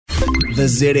The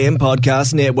ZM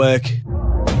Podcast Network.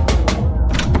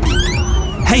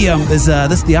 Hey, is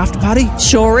this the after party?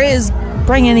 Sure is.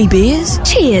 Bring any beers?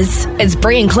 Cheers. It's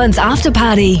Bree and Clint's after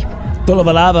party.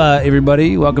 Bulabalava,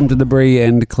 everybody. Welcome to the Bree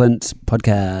and Clint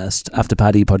podcast, after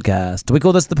party podcast. Do we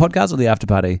call this the podcast or the after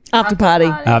party? After party.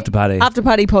 After party. After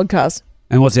party podcast.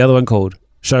 And what's the other one called?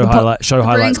 Show highlights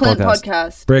Bree and Clint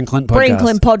podcast. Bree and Clint podcast. Bree and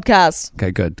Clint podcast.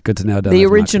 Okay, good. Good to know. The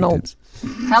original.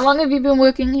 How long have you been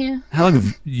working here? How long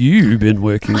have you been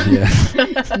working here?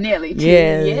 Nearly 2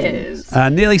 Yeah. years.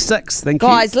 Nearly 6. Thank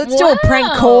Guys, let's do a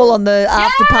prank call on the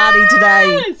after party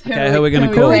today. Okay, who are we gonna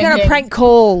Who call? are we going to prank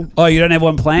call? you. Oh, you don't have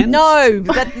one planned? No,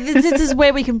 this is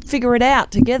where we can figure it out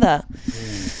together.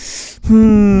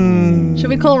 Should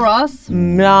we call Ross?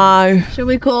 No. Should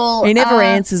we call He never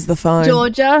answers the phone.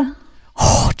 Georgia?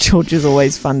 Oh, George is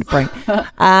always fun to prank.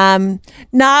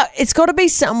 No, it's got to be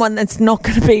someone that's not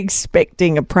going to be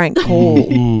expecting a prank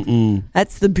call.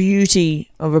 That's the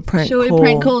beauty of a prank call. Should we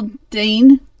prank call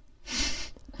Dean?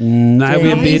 No,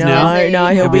 he'll be in bed now.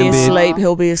 No, he'll be asleep.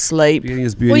 He'll be asleep. Getting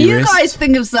his beauty Well, you rest. guys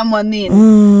think of someone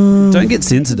then. Don't get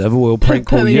sensitive or we'll prank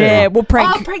call you. Yeah, we'll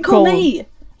prank call me.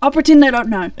 I'll pretend I don't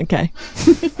know. Okay.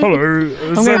 Hello,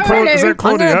 is that I'm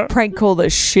Claudia? going to prank call the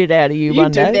shit out of you one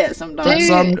do day. that sometimes.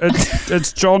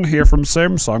 It's John here from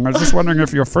Samsung. I was just wondering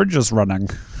if your fridge is running.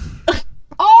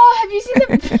 Oh, have you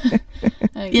seen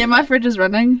the... Yeah, my fridge is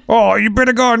running. Oh, you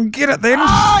better go and get it then.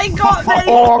 Oh, he got me.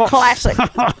 Oh, classic.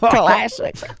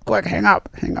 Classic. Quick, hang up.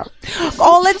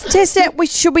 Oh, let's test out.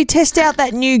 Should we test out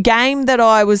that new game that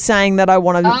I was saying that I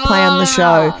wanted to play on the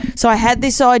show? So I had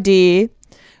this idea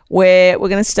where we're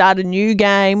going to start a new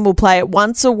game. We'll play it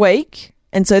once a week.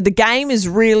 And so the game is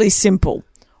really simple.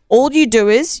 All you do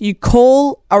is you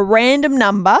call a random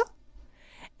number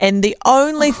and the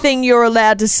only thing you're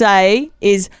allowed to say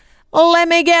is, let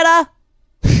me get her.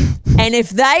 And if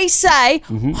they say,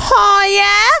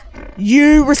 oh yeah,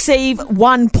 you receive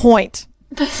 1 point.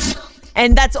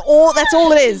 And that's all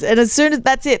it is. And as soon as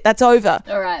that's it, that's over.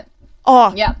 All right.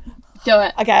 Oh. Yep. Do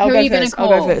it. Okay, I'll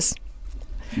go first.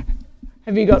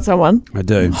 Have you got someone? I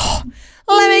do.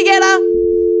 Let me get her.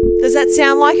 Does that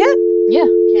sound like it? Yeah.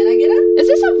 Can I get her? Is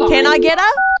this a vibe? Can I get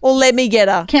her? Or let me get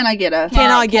her? Can I get her?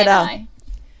 Can I get her?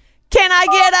 Can I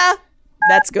get her?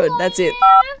 That's good. That's it.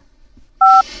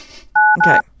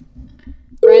 Okay.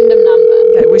 Random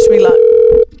number. Okay, wish me luck.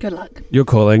 Good luck. You're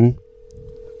calling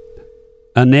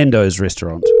a Nando's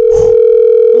restaurant.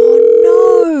 Oh,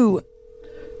 no.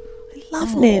 I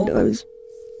love Nando's.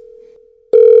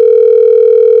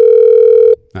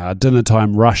 Dinner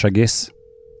time rush, I guess.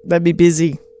 They'd be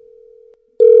busy.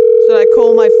 Should I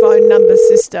call my phone number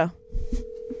sister?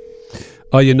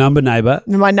 Oh, your number neighbour.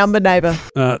 My number neighbour.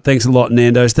 Thanks a lot,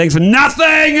 Nando's. Thanks for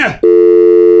nothing!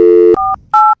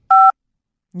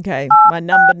 Okay, my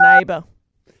number neighbour.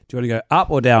 Do you want to go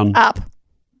up or down? Up.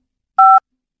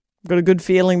 Got a good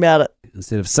feeling about it.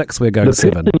 Instead of 6, we're going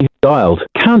 7. You dialed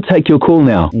can't take your call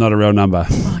now. Not a real number.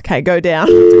 Okay, go down.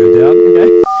 To go down.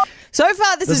 Okay. So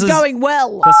far, this is going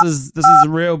well. This is a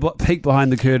real peek behind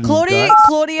the curtain. Claudia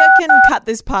guys. can cut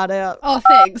this part out. Oh,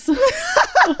 thanks.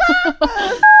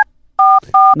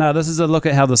 No, this is a look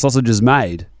at how the sausage is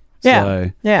made. Yeah.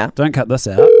 So Yeah. don't cut this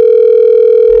out.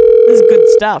 This is good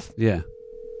stuff. Yeah.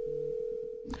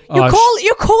 You're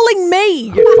calling me.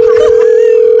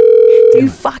 You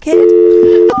fuckhead.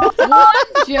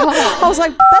 One job. I was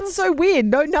like, that's so weird.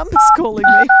 No number's calling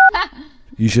me.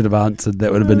 You should have answered.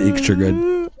 That would have been extra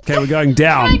good. Okay, we're going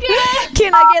down.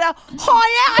 Can I get a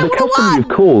higher? I The would have customer won. you've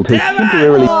called has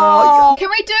temporarily... Can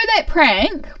we do that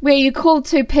prank where you call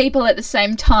 2 people at the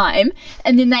same time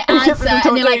and then they answer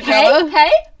and they're like,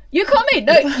 hey, you call me.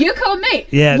 No, you call me.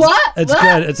 Yeah, what? It's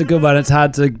good. It's a good one. It's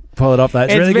hard to pull it off. Though.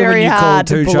 It's really good when very you call hard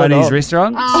to 2 pull it Chinese off.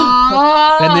 restaurants,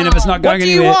 Oh. and then if it's not going What do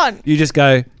you anywhere, want? you just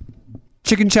go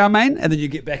chicken chow mein, and then you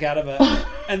get back out of it,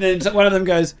 and then one of them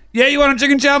goes, "Yeah, you want a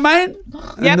chicken chow mein?"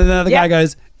 And then the other guy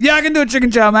goes, "Yeah, I can do a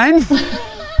chicken chow mein."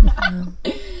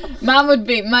 My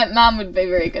mum would be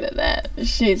very good at that.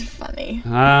 She's funny.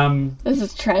 This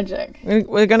is tragic.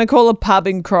 We're going to call a pub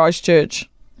in Christchurch.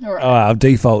 All right. Our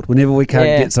default. Whenever we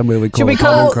can't get somewhere, we call.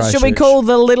 Should we call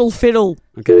the Little Fiddle?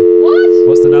 Okay. What?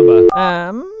 What's the number?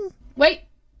 Wait.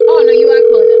 Oh no, you are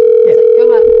calling them. Yeah. It's like, go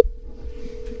up.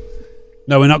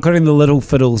 No, we're not calling the Little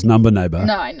Fiddle's number, neighbour.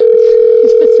 No, I know.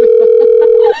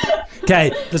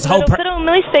 Okay, this whole. Fiddle,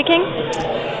 Millie speaking.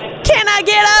 Can I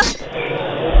get her?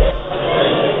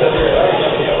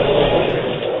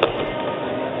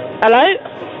 Hello?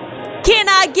 Can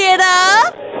I get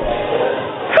her?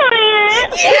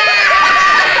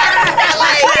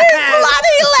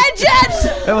 Bloody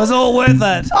legend! It was all worth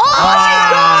it.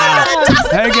 Oh,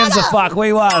 she's gone! Who gives a fuck?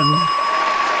 We won.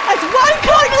 It's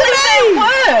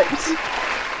Worked.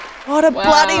 What a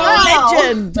bloody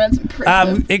legend. That's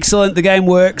impressive. Excellent. The game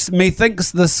works.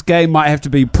 Methinks this game might have to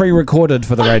be pre-recorded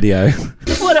for the radio.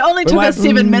 Well, it only took us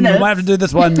 7 minutes. We might have to do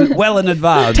this one well in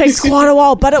advance. Takes quite a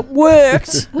while, but it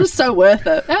worked. It was so worth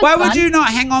it. Why would you not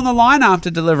hang on the line after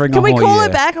delivering Can a we whole call year?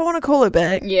 it back? I want to call it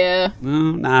back. Yeah.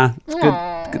 Nah. It's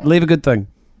good. Leave a good thing.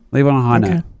 Leave on a high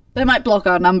note. They might block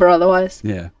our number otherwise.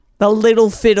 Yeah. The little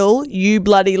fiddle, you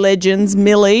bloody legends.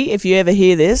 Millie, if you ever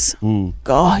hear this,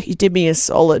 God, you did me a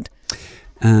solid.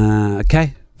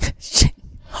 Okay.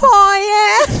 Oh,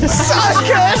 yeah. So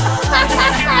good.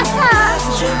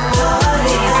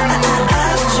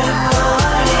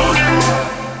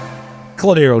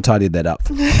 Claudia will tidy that up.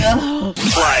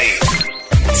 Play.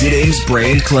 ZM's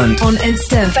Bree and Clint. On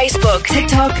Insta, Facebook,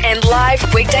 TikTok, and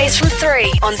live weekdays from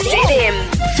 3 on ZM.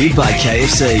 Fed by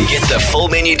KFC. Get the full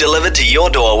menu delivered to your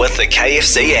door with the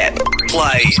KFC app.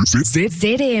 Play.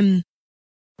 ZM.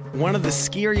 One of the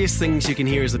scariest things you can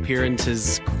hear as a parent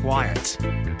is quiet.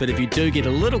 But if you do get a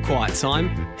little quiet time,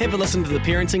 have a listen to The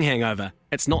Parenting Hangover.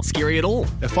 It's not scary at all.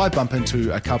 If I bump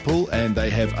into a couple and they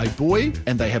have a boy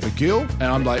and they have a girl, and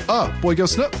I'm like, oh, boy, girl,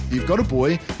 snip. You've got a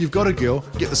boy, you've got a girl,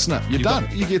 get the snip. You're done.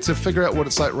 You get to figure out what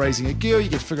it's like raising a girl, you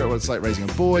get to figure out what it's like raising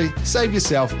a boy, save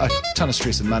yourself a ton of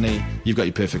stress and money. You've got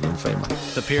your perfect little family.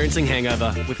 The Parenting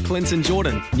Hangover with Clint and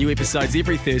Jordan. New episodes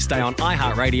every Thursday on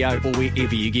iHeartRadio or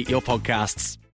wherever you get your podcasts.